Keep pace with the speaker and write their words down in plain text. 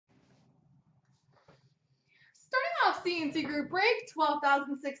CNC group break,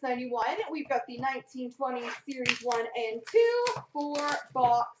 12,691. We've got the 1920 Series 1 and 2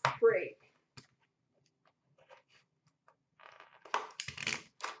 4-box break.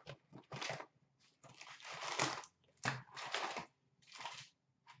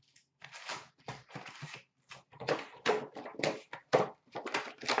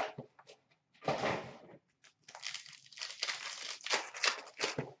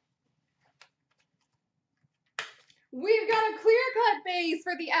 We've got a clear-cut base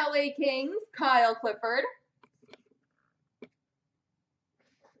for the LA Kings, Kyle Clifford.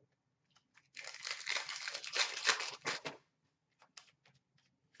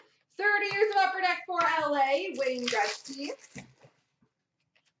 "30 Years of Upper Deck for LA, Wayne Gretzky.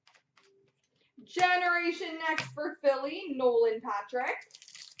 Generation Next for Philly, Nolan Patrick.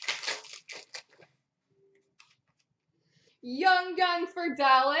 Young Guns for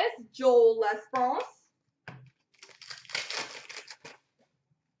Dallas, Joel Lesperance.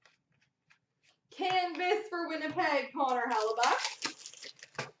 Canvas for Winnipeg, Connor Hellebuck.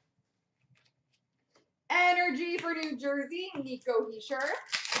 Energy for New Jersey, Nico Hischier.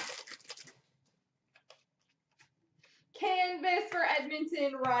 Canvas for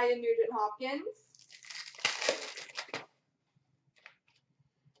Edmonton, Ryan Nugent-Hopkins.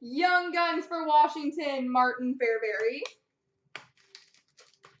 Young Guns for Washington, Martin Fairbury.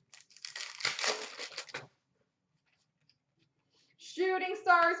 Shooting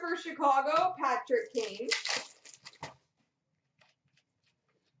Stars for Chicago, Patrick Kane.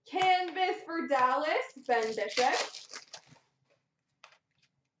 Canvas for Dallas, Ben Bishop.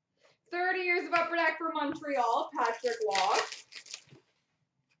 30 Years of Upper Deck for Montreal, Patrick Waugh.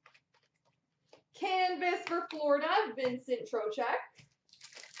 Canvas for Florida, Vincent Trocheck.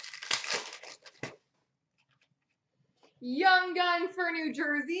 Young Guns for New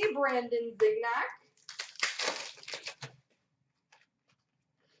Jersey, Brandon Zignac.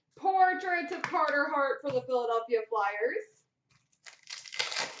 Portraits of Carter Hart for the Philadelphia Flyers.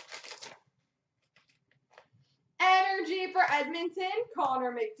 Energy for Edmonton,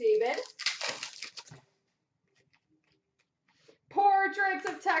 Connor McDavid. Portraits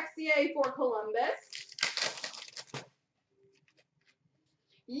of Texier for Columbus.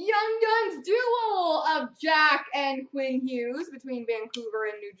 Young Guns duel of Jack and Quinn Hughes between Vancouver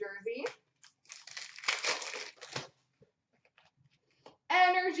and New Jersey.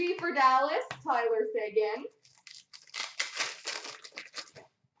 Energy for Dallas, Tyler Seguin.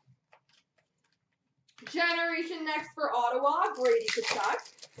 Generation Next for Ottawa, Brady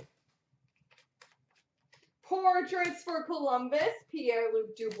Tkachuk. Portraits for Columbus,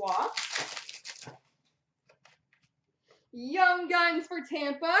 Pierre-Luc Dubois. Young Guns for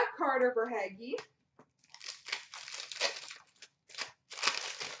Tampa, Carter Verhaeghe.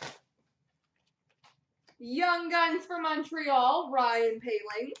 Young Guns for Montreal, Ryan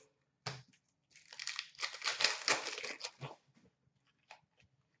Poehling.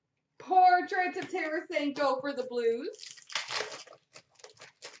 Portraits of Tarasenko for the Blues.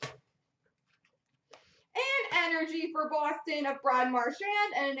 And energy for Boston of Brad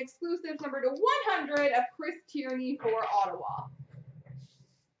Marchand, and an exclusive number to 100 of Chris Tierney for Ottawa.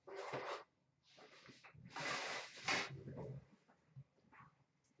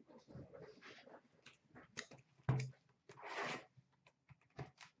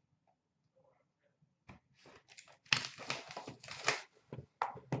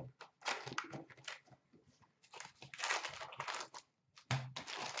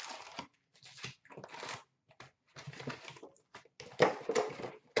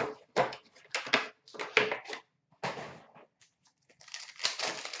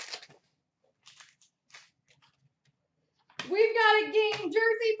 We've got a game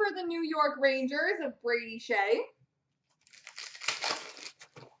jersey for the New York Rangers of Brady Shea.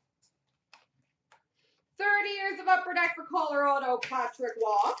 30 Years of Upper Deck for Colorado, Patrick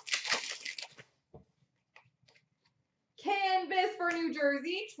Waugh. Canvas for New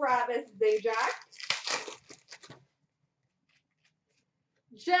Jersey, Travis Zajac.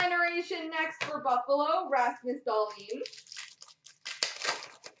 Generation Next for Buffalo, Rasmus Dahlin.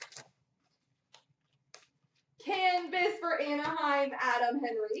 Canvas for Anaheim, Adam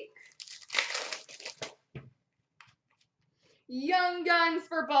Henrique. Young Guns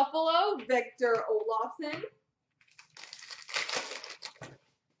for Buffalo, Victor Olofsson.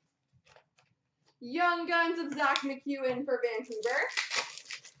 Young Guns of Zach McEwen for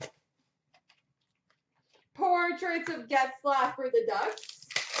Vancouver. Portraits of Getzlaf for the Ducks.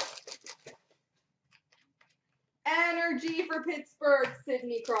 Energy for Pittsburgh,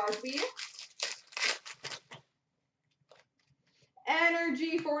 Sidney Crosby.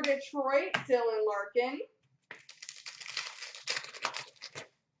 Energy for Detroit, Dylan Larkin.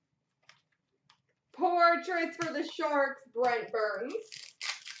 Portraits for the Sharks, Brent Burns.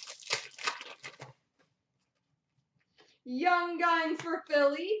 Young Guns for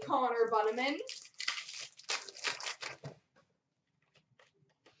Philly, Connor Bunnaman.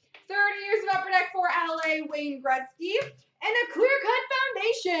 30 years of Upper Deck for LA, Wayne Gretzky. And a clear-cut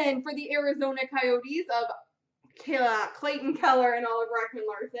foundation for the Arizona Coyotes of Clayton Keller and Oliver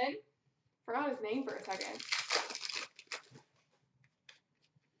Ekman-Larsson. Forgot his name for a second.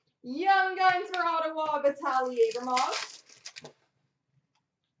 Young Guns for Ottawa, Vitaly Abramov.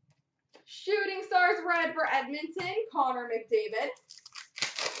 Shooting Stars Red for Edmonton, Connor McDavid.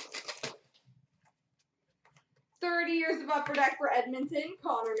 30 years of Upper Deck for Edmonton,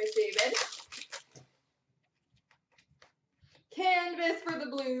 Connor McDavid. Canvas for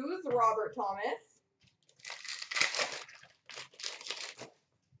the Blues, Robert Thomas.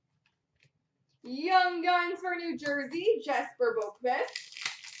 Young Guns for New Jersey, Jesper Boqvist.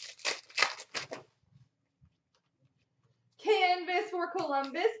 Canvas for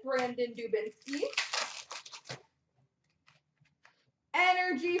Columbus, Brandon Dubinsky.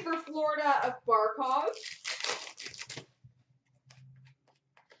 Energy for Florida of Barkov.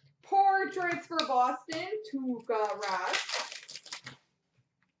 Portraits for Boston, Tuukka Rask.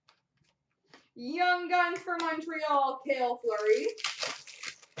 Young Guns for Montreal, Cale Fleury.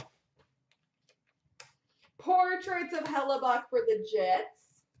 Portraits of Hellebuck for the Jets.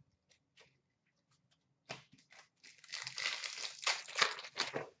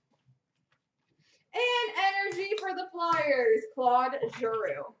 And energy for the Flyers, Claude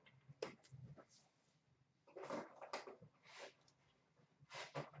Giroux.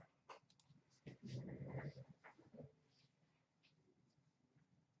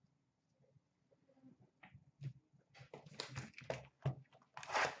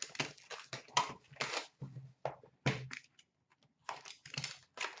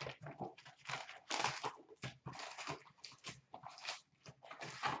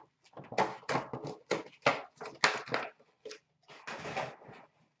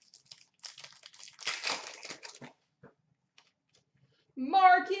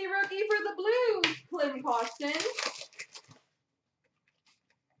 Marquee rookie for the Blues, Klim Kostin.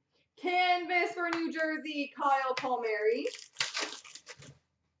 Canvas for New Jersey, Kyle Palmieri.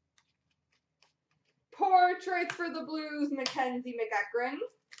 Portraits for the Blues, Mackenzie McEachran.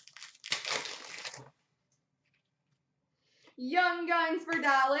 Young Guns for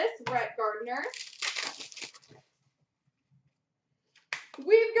Dallas, Brett Gardner.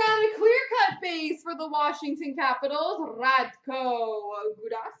 We've got a clear-cut base for the Washington Capitals, Radko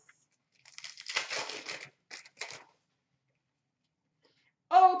Gudas.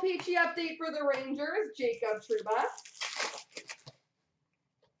 OPG update for the Rangers, Jacob Trouba.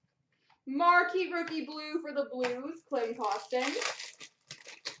 Marquee rookie blue for the Blues, Klim Kostin.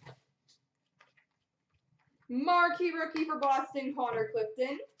 Marquee rookie for Boston, Connor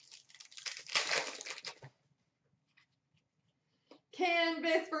Clifton.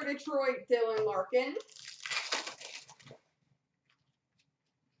 Canvas for Detroit, Dylan Larkin.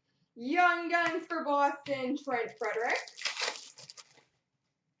 Young Guns for Boston, Trent Frederick.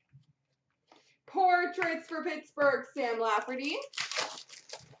 Portraits for Pittsburgh, Sam Lafferty.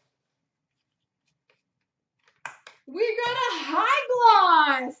 We've got a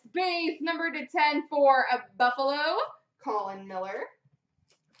high gloss base number to 10 for Buffalo, Colin Miller.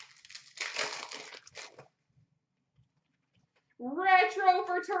 Retro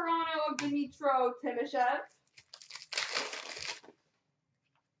for Toronto of Dmytro Timoshev.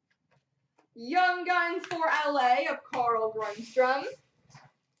 Young Guns for LA of Carl Grundstrom.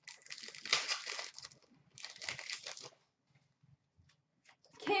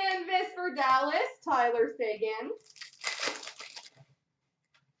 Canvas for Dallas, Tyler Seguin.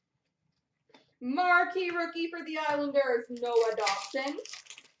 Marquee rookie for the Islanders, Noah Dobson.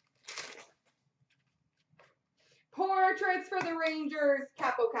 Portraits for the Rangers,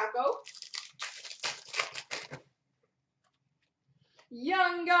 Capo Caco.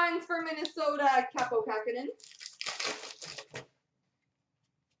 Young Guns for Minnesota, Capo Kakinen.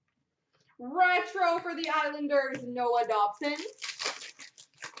 Retro for the Islanders, Noah Dobson.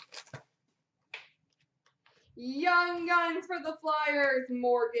 Young Guns for the Flyers,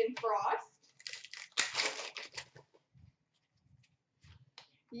 Morgan Frost.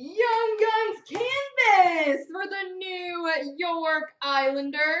 Young Guns canvas for the New York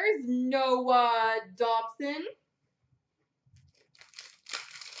Islanders, Noah Dobson.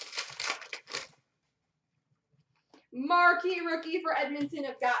 Marquee rookie for Edmonton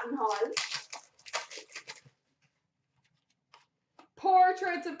of Gattenhaz.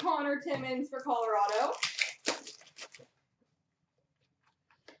 Portraits of Connor Timmins for Colorado.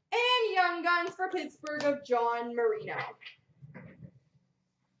 And a Young Guns for Pittsburgh of John Marino.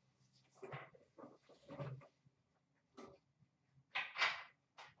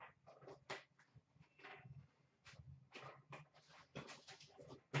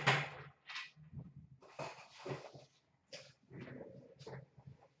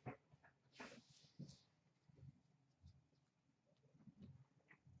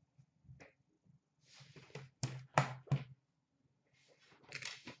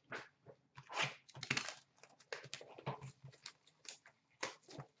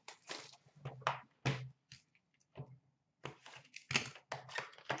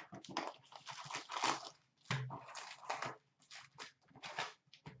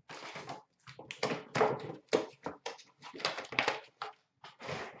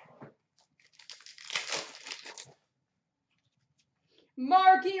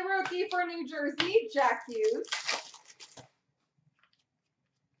 Marquee rookie for New Jersey, Jack Hughes.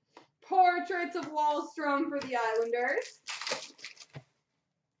 Portraits of Wallstrom for the Islanders.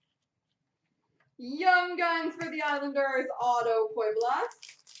 Young Guns for the Islanders, Otto Puebla.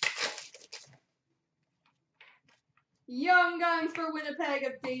 Young Guns for Winnipeg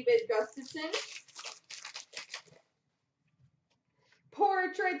of David Gustafson.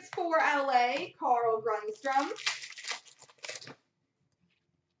 Portraits for LA, Carl Grundstrom.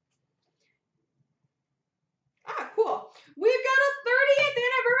 Cool. We've got a 30th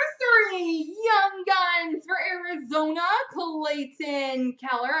anniversary Young Guns for Arizona,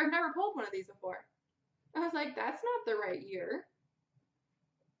 CloutsnChara. I've never pulled one of these before. I was like, that's not the right year.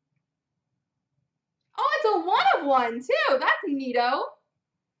 Oh, it's a 1 of 1 too. That's neato.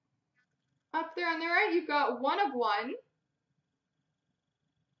 Up there on the right, you've got 1 of 1.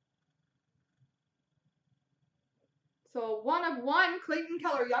 So 1 of 1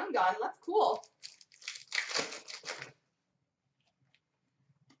 CloutsnChara Young Gun. That's cool.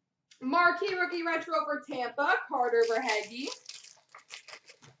 Marquee rookie retro for Tampa, Carter Verhaeghe.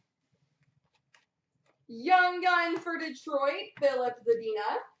 Young Gun for Detroit, Philip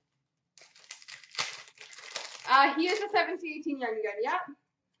Zadina. He is a 17-18 Young Gun, yep.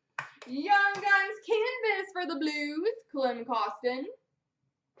 Young Guns canvas for the Blues, Klim Kostin.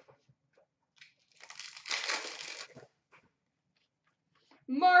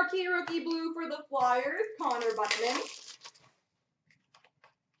 Marquee rookie blue for the Flyers, Connor Bunnaman.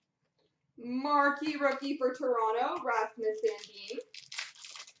 Marquee rookie for Toronto, Rasmus Sandin.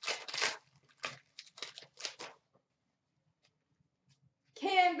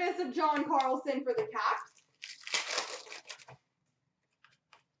 Canvas of John Carlson for the Caps.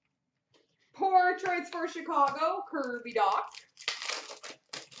 Portraits for Chicago, Kirby Doc.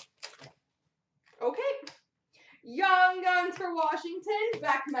 Okay. Young Guns for Washington,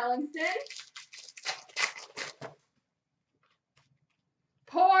 Beck Melanson.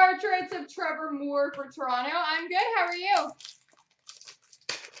 Portraits of Trevor Moore for Toronto. I'm good. How are you?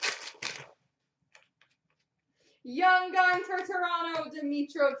 Young Guns for Toronto,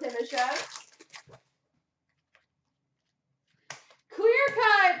 Dmytro Timoshev. Clear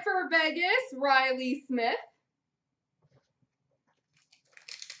cut for Vegas, Riley Smith.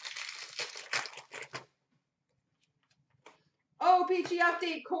 OPG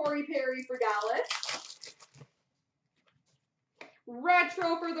update, Corey Perry for Dallas.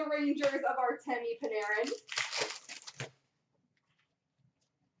 Retro for the Rangers of Artemi Panarin.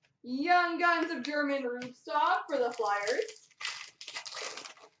 Young Guns of German Rubstov for the Flyers.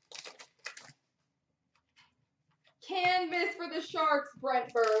 Canvas for the Sharks,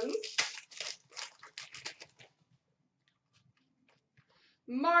 Brent Burns.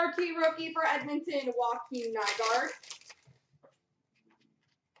 Marquee rookie for Edmonton, Joakim Nygard.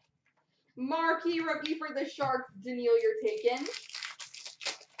 Marquee rookie for the Sharks, Daniil Yurtakin.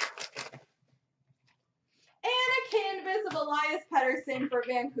 And a canvas of Elias Pettersson for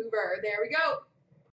Vancouver. There we go.